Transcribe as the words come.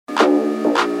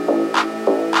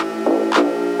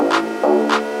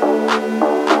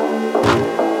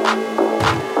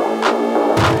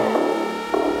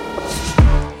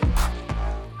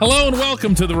Hello and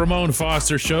welcome to the Ramon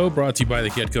Foster Show, brought to you by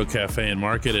the Getco Cafe and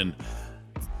Market. And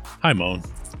hi, Moan.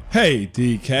 Hey,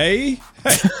 DK.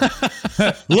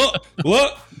 Hey.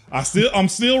 look. I'm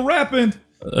still rapping.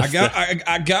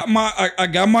 I got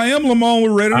my emblem on.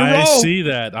 We're ready to roll. I see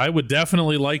that. I would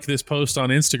definitely like this post on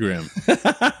Instagram.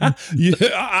 Yeah,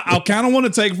 I kind of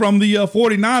want to take from the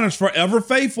 49ers, forever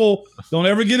faithful. Don't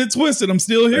ever get it twisted. I'm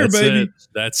still here, baby.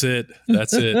 That's it.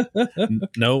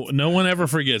 No one ever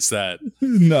forgets that.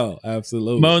 No,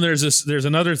 absolutely. Moan, there's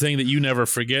another thing that you never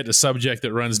forget, a subject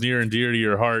that runs near and dear to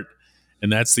your heart,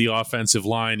 and that's the offensive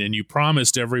line. And you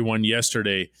promised everyone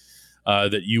yesterday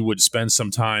that you would spend some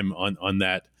time on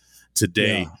that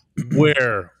today.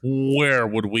 Yeah. Where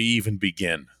would we even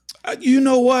begin? You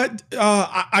know what?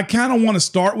 I kind of want to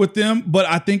start with them, but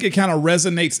I think it kind of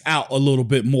resonates out a little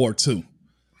bit more too.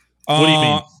 What do you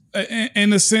mean? In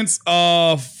the sense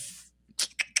of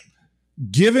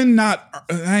given, I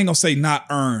ain't gonna say not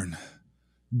earn.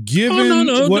 Given,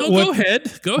 no. Go ahead.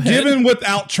 Given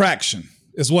without traction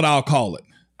is what I'll call it.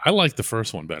 I like the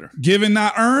first one better. Given,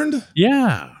 not earned.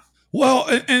 Yeah. Well,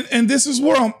 and this is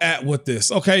where I'm at with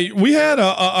this. Okay, we had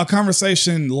a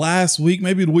conversation last week,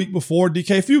 maybe the week before,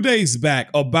 DK, a few days back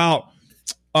about,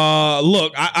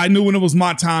 look, I knew when it was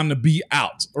my time to be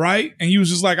out, right? And he was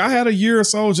just like, I had a year or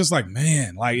so, just like,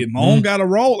 man, like my own got to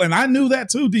roll. And I knew that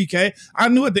too, DK. I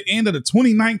knew at the end of the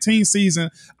 2019 season,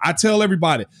 I tell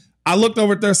everybody, I looked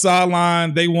over at their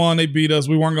sideline. They won. They beat us.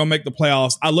 We weren't going to make the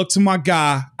playoffs. I looked to my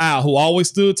guy, Al, who always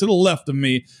stood to the left of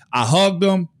me. I hugged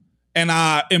him. And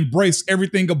I embraced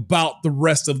everything about the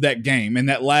rest of that game and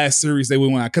that last series they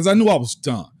went out because I knew I was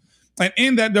done. And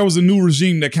in that, there was a new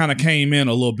regime that kind of came in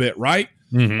a little bit, right?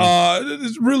 Mm-hmm.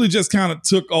 It really just kind of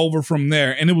took over from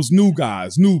there. And it was new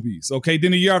guys, newbies. Okay.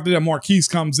 Then a year after that, Marquise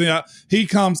comes in. He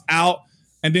comes out.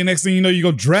 And then next thing you know, you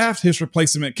go draft his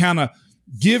replacement, kind of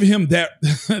give him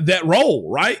that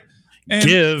role, right? And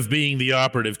give being the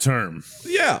operative term.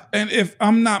 Yeah. And if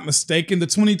I'm not mistaken, the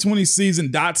 2020 season,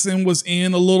 Dotson was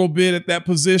in a little bit at that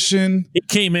position. He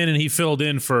came in and he filled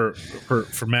in for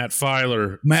Matt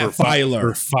Filer.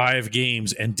 For 5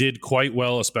 games and did quite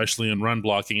well, especially in run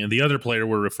blocking. And the other player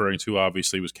we're referring to,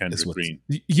 obviously, was Kendrick Green.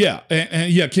 Yeah.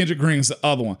 And Kendrick Green is the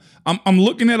other one. I'm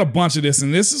looking at a bunch of this,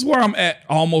 and this is where I'm at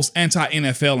almost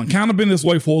anti-NFL and kind of been this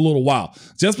way for a little while.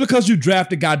 Just because you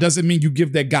draft a guy doesn't mean you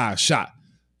give that guy a shot.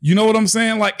 You know what I'm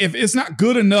saying? Like, if it's not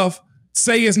good enough,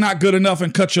 say it's not good enough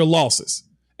and cut your losses.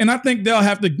 And I think they'll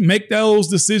have to make those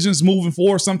decisions moving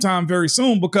forward sometime very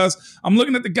soon because I'm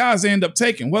looking at the guys they end up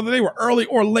taking, whether they were early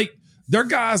or late. They're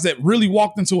guys that really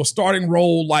walked into a starting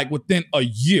role like within a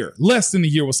year, less than a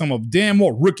year with some of them, damn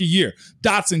more rookie year.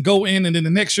 Dotson go in and then the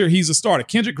next year he's a starter.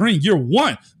 Kendrick Green, year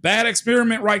 1, bad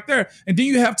experiment right there. And then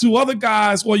you have 2 other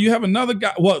guys, well, you have another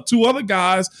guy, 2 other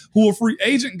guys who are free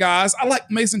agent guys. I like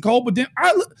Mason Cole, but then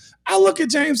I look at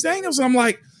James Daniels and I'm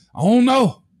like, I don't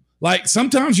know. Like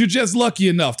sometimes you're just lucky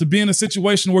enough to be in a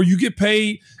situation where you get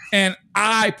paid. And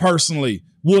I personally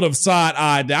would have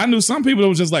side-eyed that. I knew some people that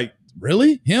was just like,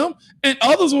 really? Him? And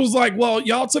others was like, well,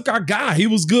 y'all took our guy. He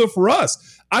was good for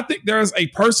us. I think there's a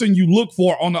person you look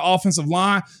for on the offensive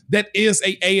line that is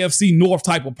a AFC North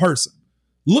type of person.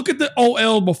 Look at the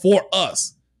OL before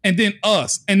us and then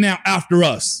us and now after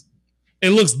us. It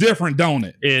looks different, don't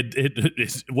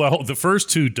it? Well, the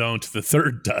first 2 don't. The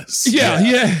third does.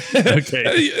 Yeah.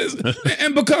 Okay.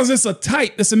 And because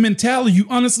it's a mentality, you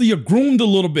honestly are groomed a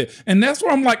little bit. And that's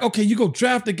where I'm like, okay, you go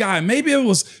draft a guy. Maybe it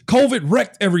was COVID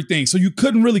wrecked everything. So you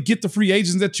couldn't really get the free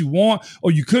agents that you want,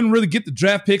 or you couldn't really get the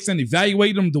draft picks and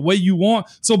evaluate them the way you want.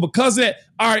 So because of that,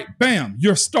 all right, bam,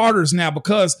 you're starters now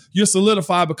because you're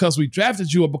solidified because we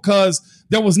drafted you or because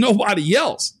there was nobody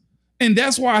else. And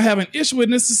that's why I have an issue with it.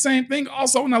 And it's the same thing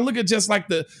also when I look at just like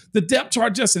the depth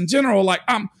chart just in general. Like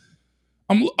I'm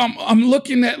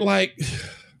looking at like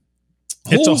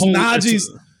who's Najee's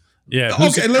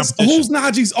who's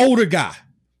Najee's older guy?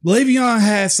 Le'Veon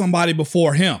had somebody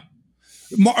before him.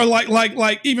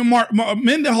 Like even Mark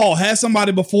Mendenhall has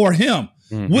somebody before him.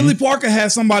 Mm-hmm. Willie Parker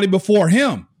has somebody before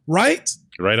him, right?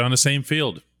 Right on the same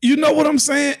field. You know what I'm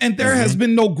saying? And there has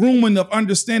been no grooming of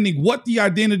understanding what the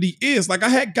identity is. Like I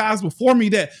had guys before me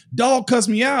that dog cussed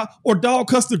me out or dog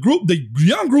cussed the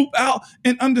young group out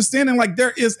and understanding like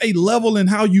there is a level in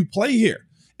how you play here.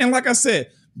 And like I said,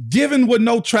 given with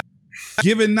no track,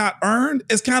 given not earned,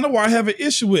 is kind of where I have an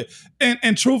issue with.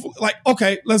 And truthfully, like,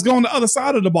 okay, let's go on the other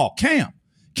side of the ball. Cam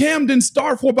didn't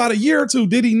start for about a year or 2,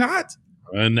 did he not?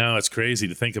 And now it's crazy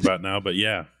to think about now, but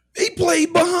yeah. He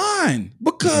played behind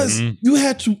because you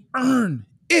had to earn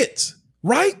it,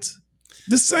 right?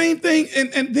 The same thing.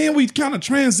 And then we kind of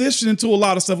transition into a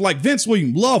lot of stuff like Vince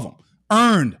Williams, love him,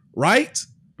 earned, right?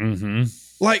 Mm-hmm.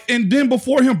 Like, and then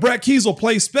before him, Brett Kiesel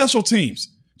plays special teams.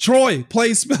 Troy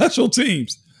plays special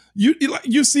teams.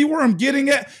 You see where I'm getting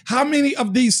at? How many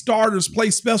of these starters play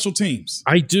special teams?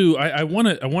 I do. I want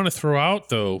to throw out,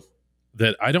 though,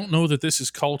 that I don't know that this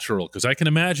is cultural, because I can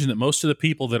imagine that most of the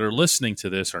people that are listening to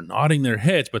this are nodding their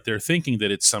heads, but they're thinking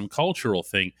that it's some cultural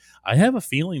thing. I have a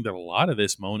feeling that a lot of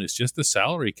this, Moan, is just the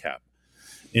salary cap,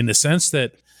 in the sense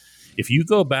that if you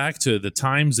go back to the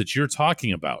times that you're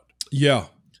talking about, yeah,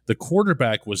 the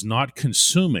quarterback was not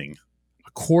consuming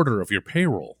a quarter of your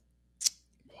payroll.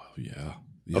 Well, yeah.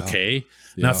 Okay.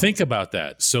 Yeah. Now think about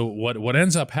that. So what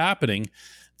ends up happening,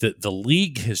 that the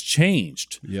league has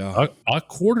changed. Yeah. A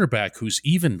quarterback who's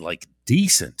even like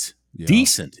decent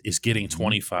is getting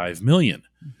 $25 million.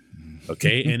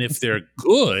 Okay. And if they're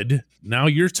good, now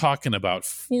you're talking about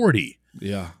 40.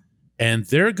 Yeah. And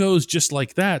there goes, just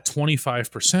like that,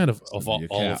 25% of all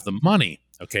of the money.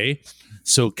 Okay.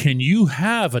 So can you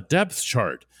have a depth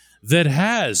chart that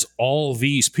has all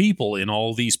these people in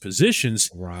all these positions?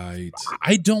 Right.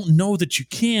 I don't know that you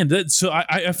can. So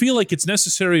I feel like it's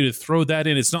necessary to throw that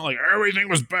in. It's not like everything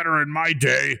was better in my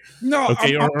day. No.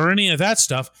 Okay. Or any of that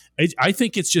stuff. I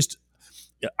think it's just,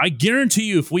 I guarantee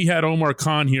you, if we had Omar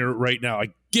Khan here right now, I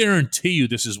guarantee you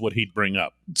this is what he'd bring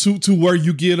up. To where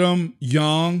you get him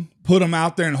young, put him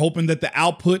out there and hoping that the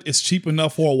output is cheap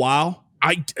enough for a while.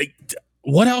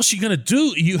 What else are you going to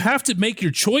do? You have to make your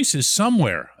choices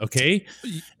somewhere, okay?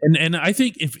 And I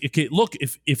think if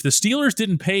the Steelers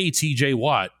didn't pay TJ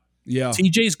Watt,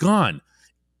 TJ's gone.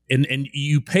 And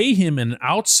you pay him an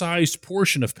outsized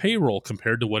portion of payroll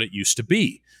compared to what it used to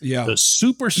be. Yeah. The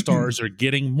superstars are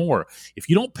getting more. If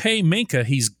you don't pay Minka,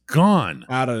 he's gone.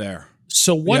 Out of there.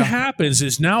 So what happens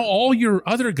is now all your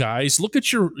other guys, look at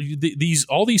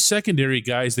all these secondary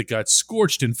guys that got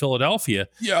scorched in Philadelphia.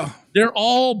 Yeah. They're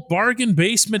all bargain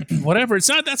basement, whatever.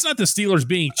 That's not the Steelers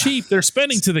being cheap. They're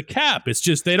spending to the cap. It's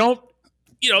just they don't,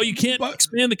 you can't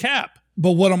expand the cap.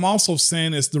 But what I'm also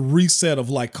saying is the reset of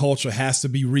like culture has to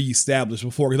be reestablished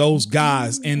before those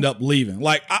guys end up leaving.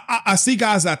 Like I see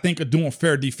guys I think are doing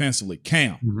fair defensively.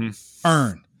 Cam,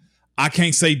 Earn. I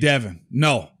can't say Devin.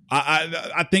 No.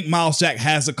 I think Miles Jack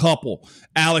has a couple.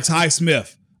 Alex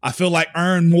Highsmith. I feel like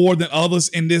earned more than others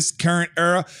in this current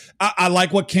era. I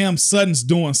like what Cam Sutton's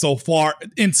doing so far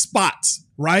in spots,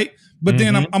 right? But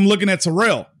then I'm looking at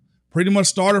Terrell. Pretty much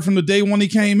started from the day when he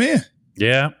came in.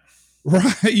 Yeah.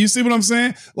 Right. You see what I'm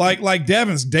saying? Like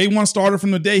Devin's day one started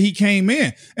from the day he came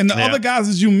in. And the other guys,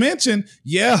 as you mentioned,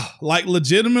 like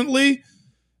legitimately,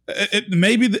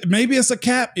 maybe it's a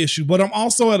cap issue, but I'm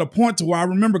also at a point to where I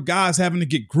remember guys having to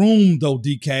get groomed though,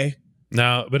 DK.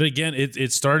 No, but again,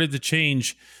 it started to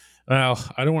change. Well,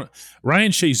 I don't want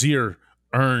Ryan Shazier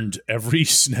earned every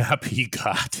snap he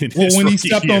got. When he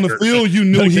stepped on the field, you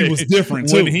knew he was different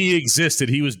too. When he existed,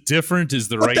 he was different is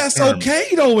the right term. But that's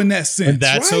okay though in that sense. And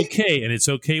that's right? okay. And it's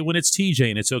okay when it's TJ,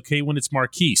 and it's okay when it's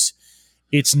Marquise.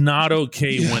 It's not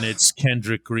okay when it's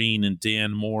Kendrick Green and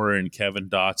Dan Moore and Kevin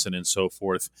Dotson and so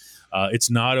forth. It's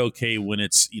not okay when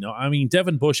it's,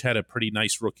 Devin Bush had a pretty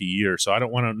nice rookie year, so I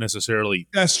don't want to necessarily.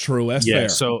 That's true. That's fair.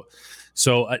 So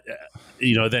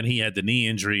then he had the knee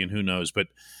injury and who knows, but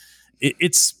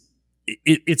it's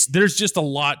there's just a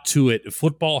lot to it.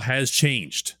 Football has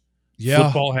changed. Yeah.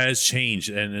 Football has changed,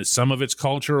 and some of it's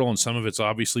cultural and some of it's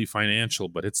obviously financial,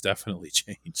 but it's definitely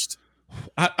changed.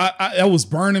 I was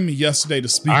burning me yesterday to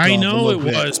speak. I know it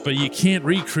was, but you can't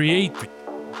recreate.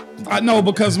 I know,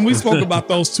 because when we spoke about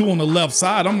those two on the left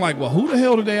side, I'm like, well, who the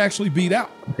hell did they actually beat out?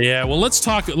 Yeah, well, let's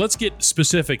get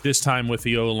specific this time with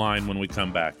the O-line when we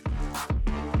come back.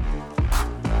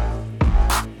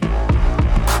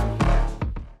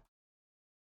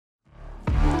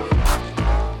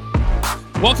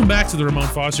 Welcome back to the Ramon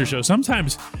Foster Show.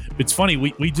 Sometimes it's funny,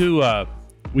 we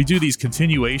do these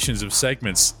continuations of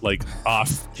segments like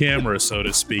off camera, so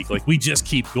to speak. Like we just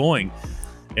keep going.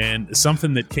 And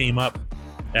something that came up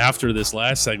after this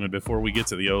last segment before we get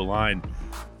to the O-line,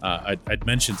 I'd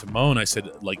mentioned to Moan, I said,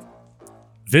 like,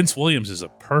 Vince Williams is a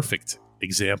perfect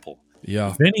example.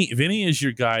 Yeah. Vinny is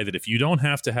your guy that if you don't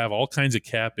have to have all kinds of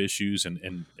cap issues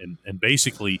and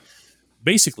basically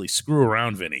screw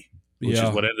around Vinny, which is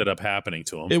what ended up happening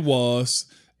to him. It was.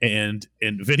 And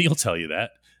Vinny will tell you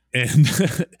that. And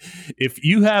if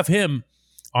you have him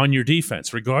on your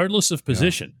defense, regardless of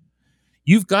position,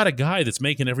 you've got a guy that's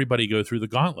making everybody go through the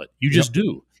gauntlet. You just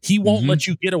do. He won't let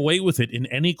you get away with it in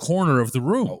any corner of the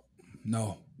room.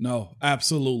 No,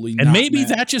 absolutely not. And maybe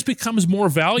that just becomes more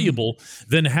valuable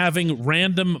than having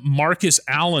random Marcus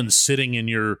Allen sitting in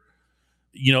your,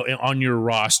 on your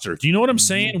roster. Do you know what I'm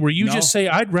saying? Where you just say,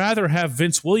 I'd rather have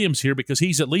Vince Williams here because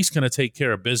he's at least going to take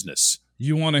care of business.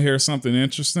 You want to hear something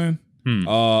interesting?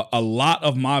 A lot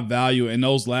of my value in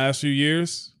those last few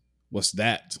years was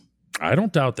that. I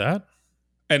don't doubt that.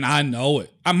 And I know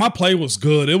it. My play was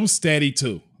good. It was steady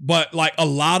too. But like a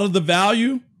lot of the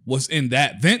value was in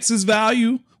that. Vince's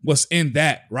value was in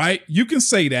that, right? You can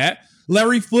say that.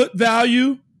 Larry Foote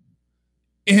value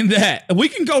in that. We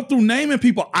can go through naming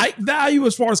people. Ike value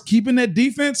as far as keeping that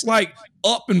defense like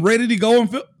up and ready to go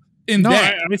in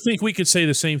that. I think we could say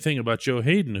the same thing about Joe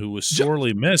Hayden, who was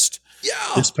sorely missed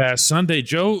this past Sunday.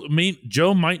 Joe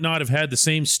might not have had the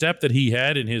same step that he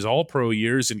had in his All-Pro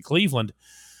years in Cleveland,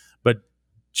 but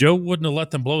Joe wouldn't have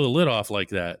let them blow the lid off like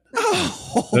that.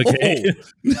 Okay,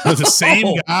 with the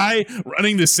same guy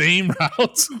running the same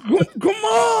routes. Come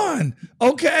on,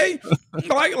 okay,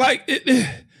 like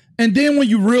it. And then when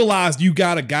you realize you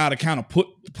got a guy to kind of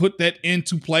put that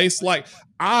into place, like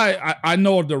I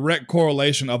know a direct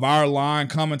correlation of our line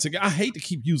coming together. I hate to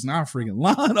keep using our freaking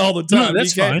line all the time. No,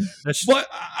 that's fine. But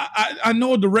I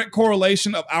know a direct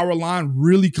correlation of our line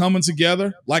really coming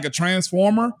together like a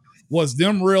transformer was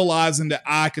them realizing that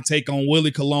I could take on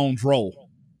Willie Cologne's role.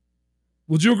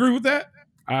 Would you agree with that?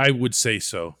 I would say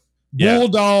so.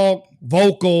 Bulldog,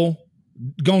 vocal,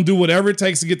 gonna do whatever it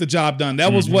takes to get the job done.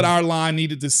 That was what our line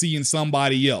needed to see in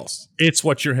somebody else. It's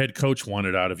what your head coach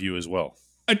wanted out of you as well.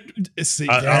 I'll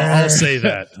say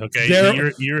that.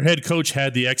 Okay, your head coach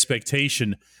had the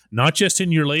expectation, not just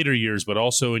in your later years, but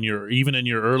also even in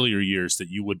your earlier years, that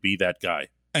you would be that guy.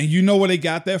 And you know where they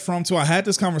got that from too? I had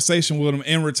this conversation with him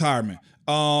in retirement.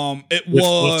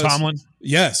 With Tomlin?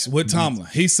 Yes, with Tomlin.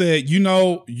 He said,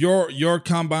 your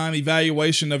combined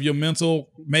evaluation of your mental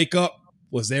makeup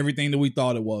was everything that we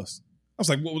thought it was. I was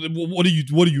like, what do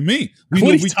you mean? What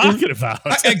are you talking about?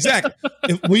 Exactly.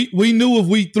 If we knew if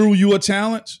we threw you a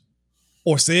challenge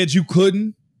or said you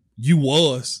couldn't, you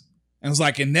was. And it's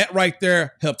like, and that right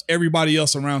there helped everybody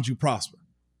else around you prosper.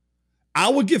 I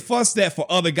would get fussed at for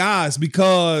other guys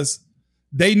because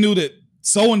they knew that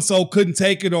so-and-so couldn't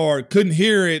take it or couldn't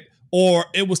hear it, or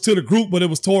it was to the group, but it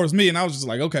was towards me. And I was just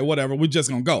like, okay, whatever. We're just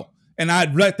going to go. And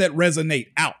I'd let that resonate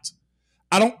out.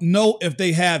 I don't know if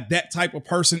they have that type of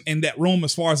person in that room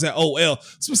as far as that OL,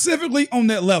 specifically on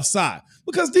that left side.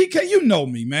 Because DK, you know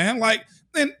me, man. Like,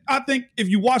 and I think if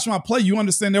you watch my play, you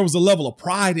understand there was a level of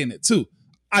pride in it too.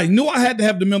 I knew I had to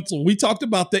have the mental. We talked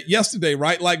about that yesterday,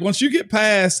 right? Like once you get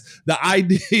past the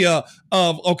idea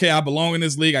of, okay, I belong in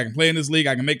this league, I can play in this league,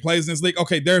 I can make plays in this league.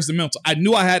 Okay, there's the mental. I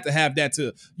knew I had to have that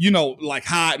to, like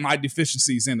hide my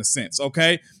deficiencies in a sense,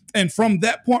 okay? And from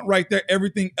that point right there,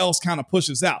 everything else kind of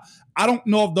pushes out. I don't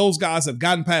know if those guys have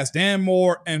gotten past Dan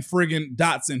Moore and friggin'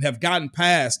 Dotson have gotten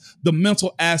past the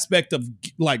mental aspect of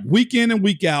like week in and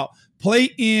week out,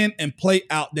 play in and play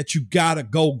out that you gotta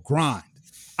go grind.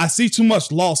 I see too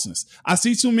much losses. I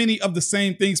see too many of the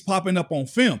same things popping up on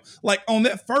film. Like on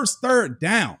that first third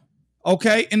down,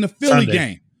 okay, in the Philly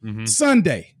game,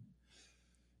 Sunday.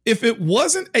 If it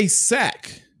wasn't a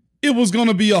sack, it was going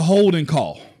to be a holding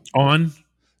call. On?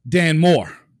 Dan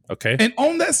Moore. Okay. And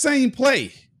on that same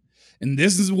play, and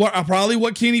this is what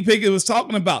Kenny Pickett was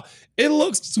talking about, it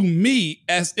looks to me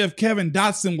as if Kevin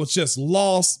Dotson was just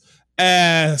lost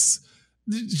as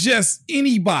just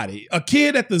anybody. A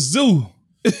kid at the zoo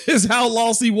is how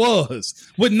lost he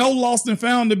was, with no lost and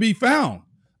found to be found.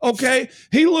 Okay?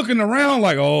 He looking around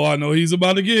like, oh, I know he's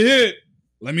about to get hit.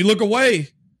 Let me look away.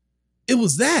 It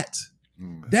was that.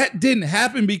 That didn't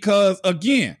happen because,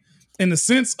 again, in the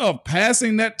sense of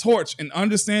passing that torch and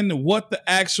understanding what the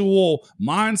actual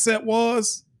mindset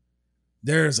was,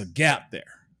 there's a gap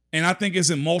there. And I think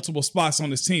it's in multiple spots on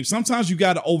this team. Sometimes you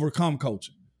got to overcome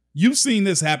coaching. You've seen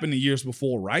this happen in years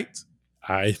before, right?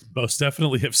 I most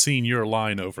definitely have seen your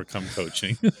line overcome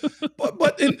coaching. but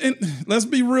let's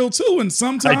be real too. And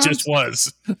sometimes I just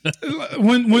was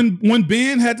when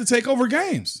Ben had to take over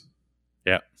games.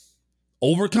 Yeah,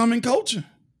 overcoming coaching,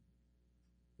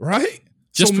 right?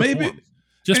 Just so perform. maybe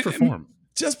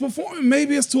just perform.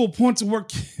 Maybe it's to a point to where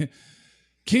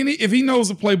Kenny, if he knows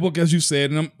the playbook, as you said,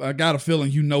 and I got a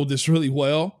feeling you know this really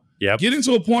well. Yeah, getting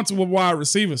to a point to where wide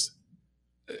receivers,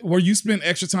 where you spend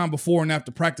extra time before and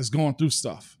after practice going through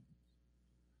stuff.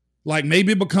 Like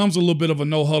maybe it becomes a little bit of a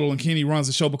no huddle and Kenny runs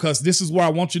the show because this is where I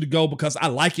want you to go because I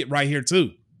like it right here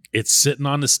too. It's sitting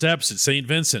on the steps at St.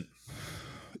 Vincent.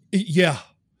 Yeah.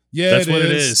 That's what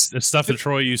it is. The stuff that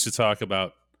Troy used to talk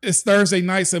about. It's Thursday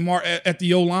nights at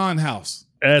the O-line house.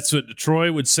 That's what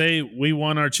Troy would say. We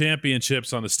won our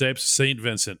championships on the steps of St.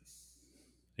 Vincent.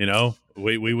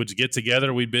 We would get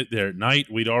together. We'd be there at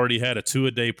night. We'd already had a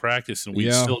 2-a-day practice, and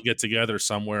we'd still get together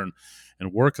somewhere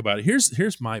and work about it.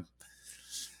 Here's my.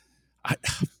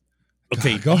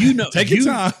 Okay, go ahead. Take your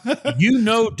time. You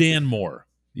know Dan Moore,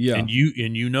 yeah, and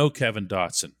you know Kevin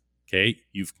Dotson. Okay,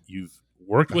 you've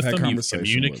worked I've with had them, you've conversation with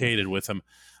them. communicated with them.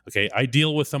 Okay, I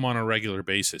deal with them on a regular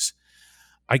basis.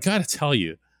 I got to tell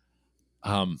you,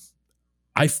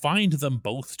 I find them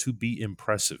both to be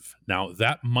impressive. Now,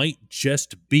 that might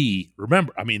just be,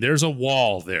 remember, I mean, there's a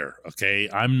wall there, okay?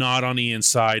 I'm not on the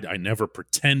inside. I never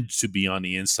pretend to be on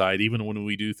the inside, even when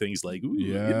we do things like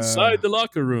inside the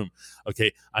locker room.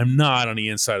 Okay, I'm not on the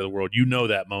inside of the world. You know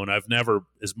that, Moan. I've never,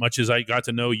 as much as I got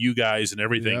to know you guys and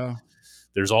everything,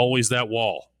 there's always that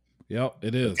wall. Yep,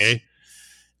 it is. Okay,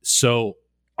 so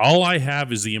all I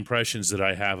have is the impressions that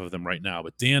I have of them right now.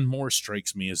 But Dan Moore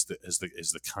strikes me as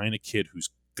the kind of kid who's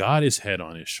got his head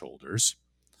on his shoulders,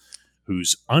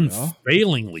 who's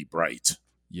unfailingly bright.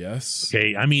 Yes.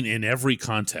 Okay. I mean, in every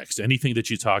context, anything that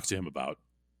you talk to him about.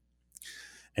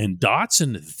 And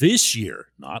Dotson this year,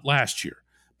 not last year,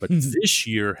 but this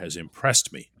year has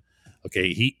impressed me.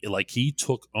 Okay. He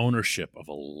took ownership of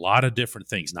a lot of different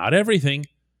things, not everything,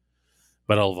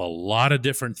 but of a lot of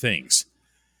different things.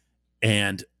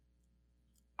 And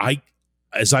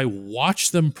as I watch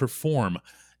them perform,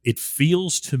 it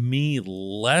feels to me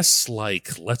less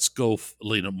like let's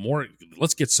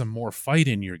get some more fight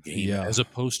in your game, as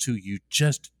opposed to you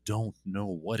just don't know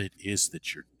what it is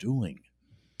that you're doing.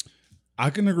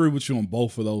 I can agree with you on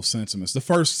both of those sentiments. The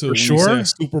first two, for sure,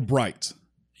 super bright.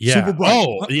 Yeah. Super bright.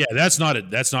 Oh, yeah. That's not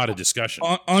a discussion.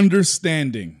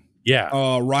 Understanding.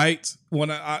 Yeah. Right.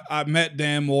 When I met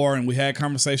Dan Moore and we had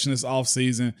conversation this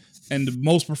offseason, and the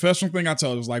most professional thing I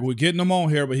told him was like, we're getting him on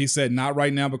here, but he said not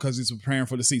right now because he's preparing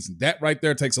for the season. That right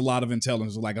there takes a lot of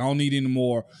intelligence. Like, I don't need any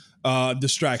more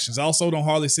distractions. I also don't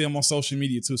hardly see him on social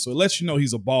media too. So it lets you know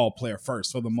he's a ball player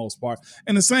first for the most part.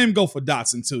 And the same go for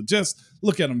Dotson too. Just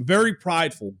look at him. Very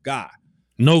prideful guy.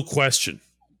 No question.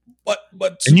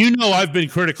 But and you know I've been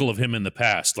critical of him in the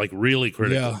past, like really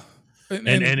critical. Yeah.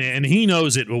 And he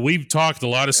knows it. Well, we've talked a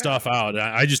lot of stuff out.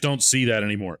 I just don't see that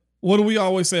anymore. What do we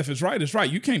always say? If it's right, it's right.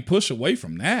 You can't push away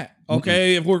from that.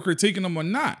 Okay. If we're critiquing them or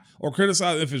not, or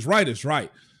criticizing, if it's right, it's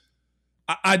right.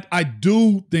 I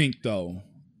do think, though,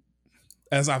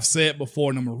 as I've said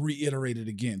before, and I'm going to reiterate it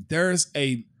again, there's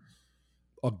a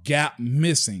gap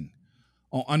missing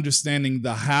on understanding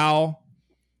the how,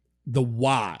 the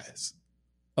whys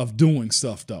of doing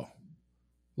stuff, though.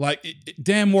 Like,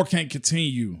 Dan Moore can't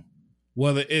continue,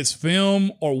 whether it's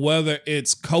film or whether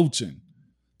it's coaching,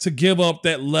 to give up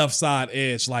that left side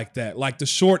edge like that, like the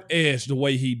short edge the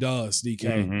way he does, DK.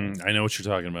 Mm-hmm. I know what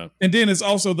you're talking about. And then it's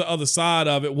also the other side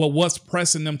of it. Well, what's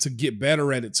pressing them to get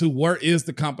better at it too? Where is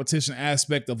the competition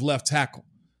aspect of left tackle?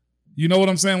 You know what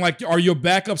I'm saying? Like, are your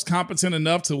backups competent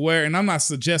enough to where, and I'm not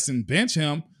suggesting bench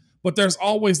him, but there's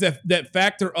always that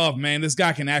factor of, man, this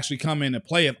guy can actually come in and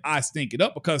play if I stink it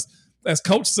up, because as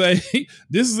coach say,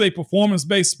 this is a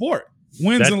performance-based sport.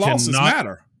 Wins and losses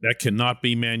matter. That cannot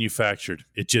be manufactured.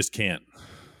 It just can't.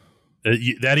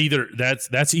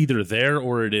 That's either there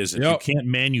or it isn't. Yep. You can't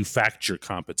manufacture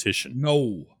competition.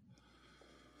 No.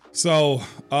 So,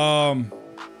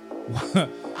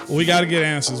 we got to get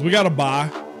answers. We got to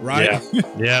buy, right?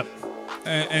 Yeah. Yep.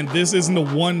 and this isn't a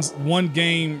one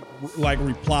game like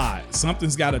reply.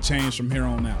 Something's got to change from here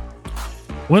on out.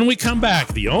 When we come back,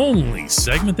 the only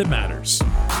segment that matters.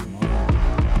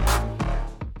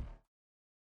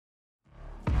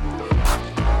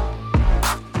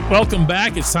 Welcome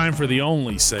back. It's time for the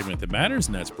only segment that matters,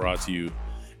 and that's brought to you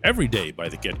every day by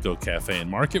the Get Go Cafe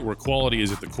and Market, where quality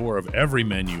is at the core of every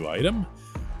menu item.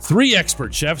 3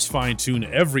 expert chefs fine-tune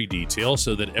every detail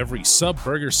so that every sub,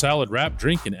 burger, salad, wrap,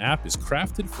 drink, and app is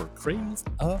crafted for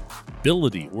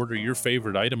craveability. Order your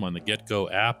favorite item on the Get Go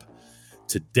app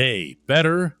today.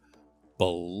 Better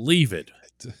believe it.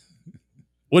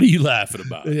 What are you laughing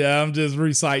about? Yeah, I'm just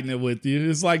reciting it with you.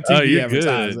 It's like TV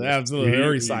advertising. Absolutely,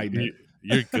 you're reciting it.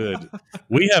 You're good.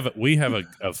 We have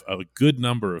a good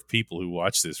number of people who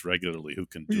watch this regularly who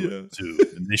can do it too,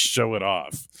 and they show it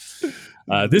off.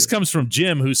 This comes from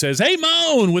Jim, who says, "Hey,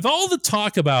 Moan, with all the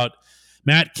talk about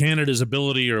Matt Canada's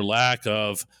ability or lack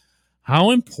of,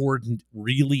 how important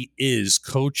really is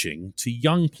coaching to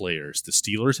young players? The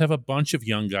Steelers have a bunch of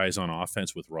young guys on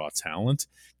offense with raw talent.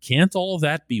 Can't all of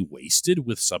that be wasted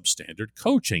with substandard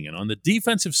coaching? And on the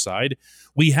defensive side,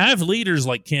 we have leaders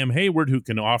like Cam Hayward who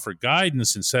can offer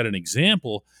guidance and set an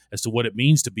example as to what it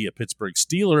means to be a Pittsburgh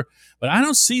Steeler. But I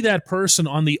don't see that person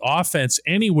on the offense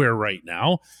anywhere right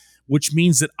now, which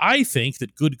means that I think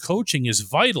that good coaching is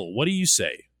vital. What do you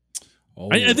say?"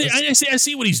 I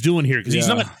see what he's doing here, because he's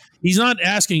not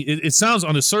asking. It sounds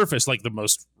on the surface like the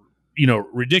most,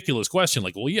 ridiculous question.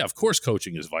 Like, well, yeah, of course,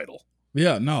 coaching is vital.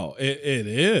 Yeah, no, it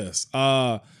is.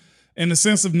 In the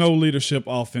sense of no leadership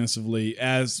offensively,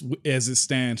 as it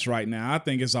stands right now, I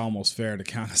think it's almost fair to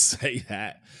kind of say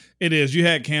that. It is. You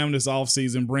had Cam this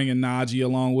offseason bringing Najee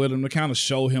along with him to kind of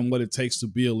show him what it takes to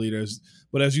be a leader.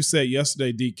 But as you said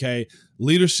yesterday, DK,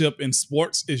 leadership in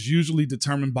sports is usually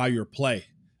determined by your play.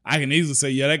 I can easily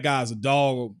say, yeah, that guy's a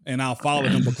dog, and I'll follow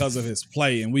him because of his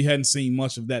play. And we hadn't seen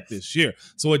much of that this year.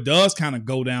 So it does kind of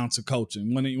go down to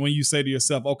coaching. When you say to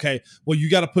yourself, okay, well, you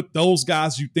got to put those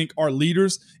guys you think are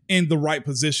leaders in the right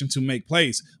position to make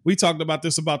plays. We talked about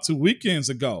this about 2 weeks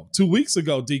ago,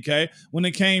 DK, when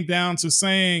it came down to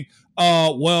saying,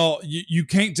 well, you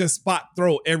can't just spot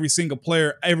throw every single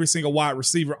player, every single wide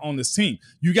receiver on this team.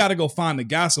 You got to go find the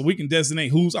guy so we can designate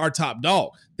who's our top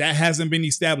dog. That hasn't been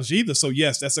established either. So,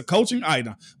 yes, that's a coaching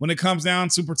item. When it comes down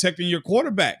to protecting your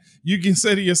quarterback, you can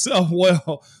say to yourself,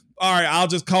 well, all right, I'll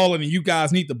just call it and you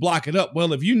guys need to block it up.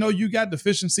 Well, if you know you got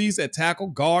deficiencies at tackle,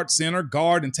 guard, center,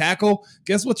 guard, and tackle,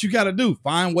 guess what you got to do?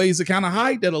 Find ways to kind of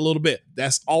hide that a little bit.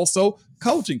 That's also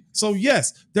coaching. So,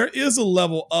 yes, there is a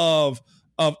level of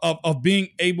being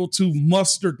able to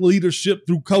muster leadership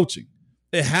through coaching.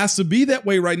 It has to be that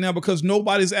way right now because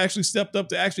nobody's actually stepped up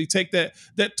to actually take that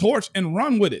torch and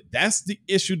run with it. That's the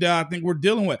issue that I think we're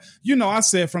dealing with. You know, I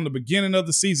said from the beginning of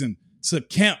the season to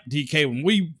camp, DK, when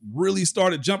we really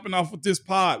started jumping off with this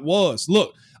pod was,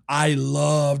 look, I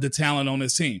love the talent on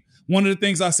this team. One of the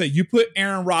things I say, you put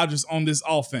Aaron Rodgers on this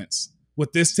offense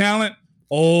with this talent,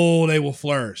 oh, they will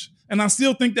flourish. And I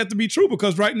still think that to be true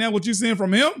because right now what you're seeing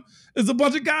from him is a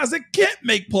bunch of guys that can't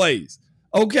make plays,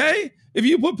 okay? If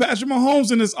you put Patrick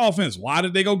Mahomes in this offense, why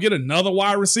did they go get another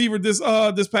wide receiver this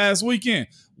past weekend?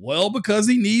 Well, because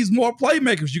he needs more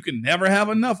playmakers. You can never have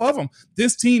enough of them.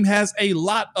 This team has a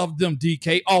lot of them,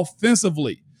 DK,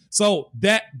 offensively. So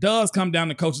that does come down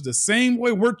to coaches. The same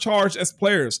way we're charged as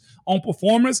players on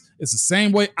performance, it's the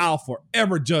same way I'll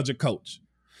forever judge a coach.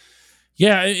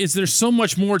 Yeah, there's so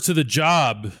much more to the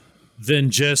job than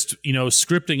just,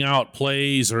 scripting out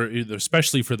plays, or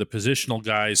especially for the positional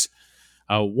guys.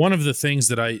 One of the things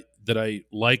that I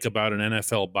like about an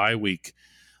NFL bye week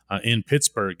in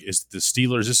Pittsburgh is the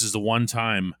Steelers. This is the one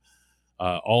time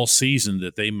all season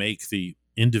that they make the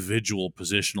individual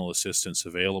positional assistants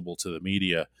available to the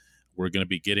media. We're going to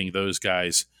be getting those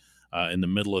guys in the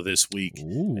middle of this week.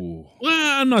 Ooh.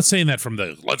 Well, I'm not saying that from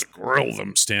the let's grill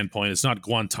them standpoint. It's not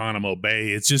Guantanamo Bay.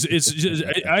 It's just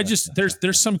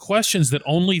there's some questions that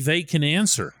only they can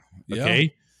answer.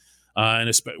 Okay. Yeah.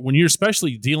 And when you're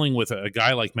especially dealing with a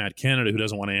guy like Matt Canada who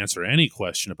doesn't want to answer any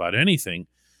question about anything,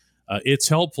 it's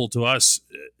helpful to us,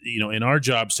 in our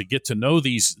jobs to get to know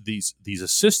these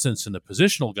assistants and the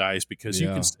positional guys because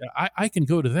I can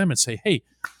go to them and say, hey,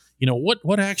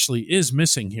 what actually is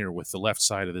missing here with the left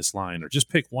side of this line, or just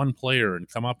pick one player and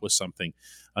come up with something.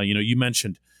 You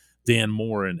mentioned Dan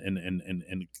Moore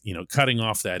and cutting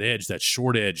off that edge, that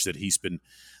short edge that he's been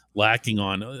lacking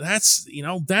on. That's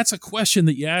a question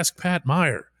that you ask Pat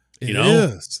Meyer. It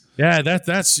is. Yeah,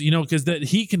 that's because that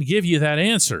he can give you that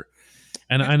answer.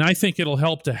 And I think it'll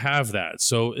help to have that.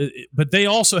 So, but they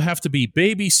also have to be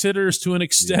babysitters to an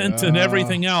extent and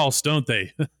everything else, don't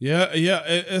they? Yeah.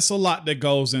 It's a lot that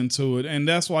goes into it. And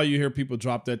that's why you hear people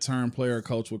drop that term player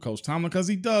coach with Coach Tomlin, because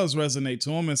he does resonate to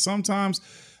them. And sometimes,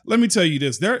 let me tell you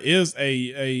this, there is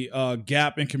a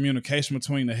gap in communication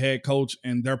between the head coach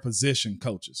and their position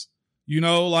coaches.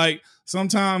 Like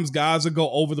sometimes guys will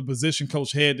go over the position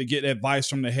coach head to get advice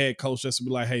from the head coach just to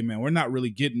be like, hey, man, we're not really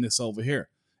getting this over here.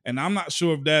 And I'm not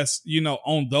sure if that's,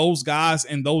 on those guys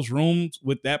in those rooms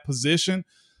with that position,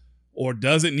 or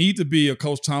does it need to be a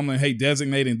Coach Tomlin, hey,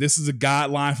 designating this is a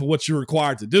guideline for what you're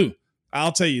required to do.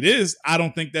 I'll tell you this, I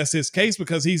don't think that's his case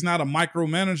because he's not a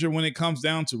micromanager when it comes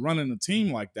down to running a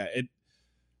team like that.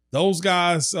 Those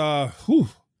guys, I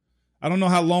don't know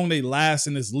how long they last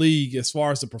in this league as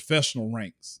far as the professional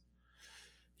ranks.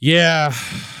 Yeah.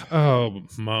 Oh,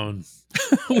 Moan.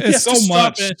 It's so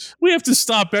much. We have to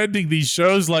stop ending these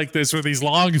shows like this with these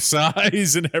long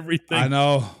sighs and everything. I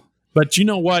know. But you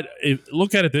know what?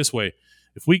 Look at it this way.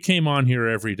 If we came on here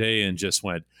every day and just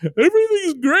went,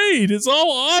 everything's great, it's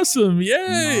all awesome,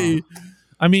 yay. No.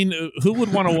 I mean, who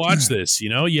would want to watch this?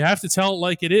 You have to tell it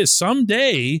like it is.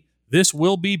 Someday, this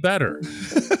will be better.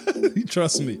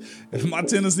 Trust me, if my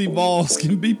Tennessee Vols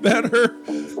can be better,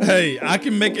 hey, I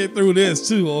can make it through this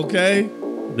too, okay?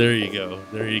 There you go.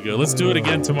 Let's do it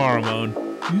again tomorrow,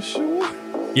 Moan. You sure?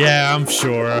 Yeah, I'm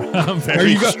sure. I'm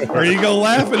very sure. Are you go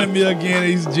laughing at me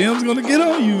again? Jim's going to get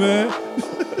on you,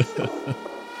 man.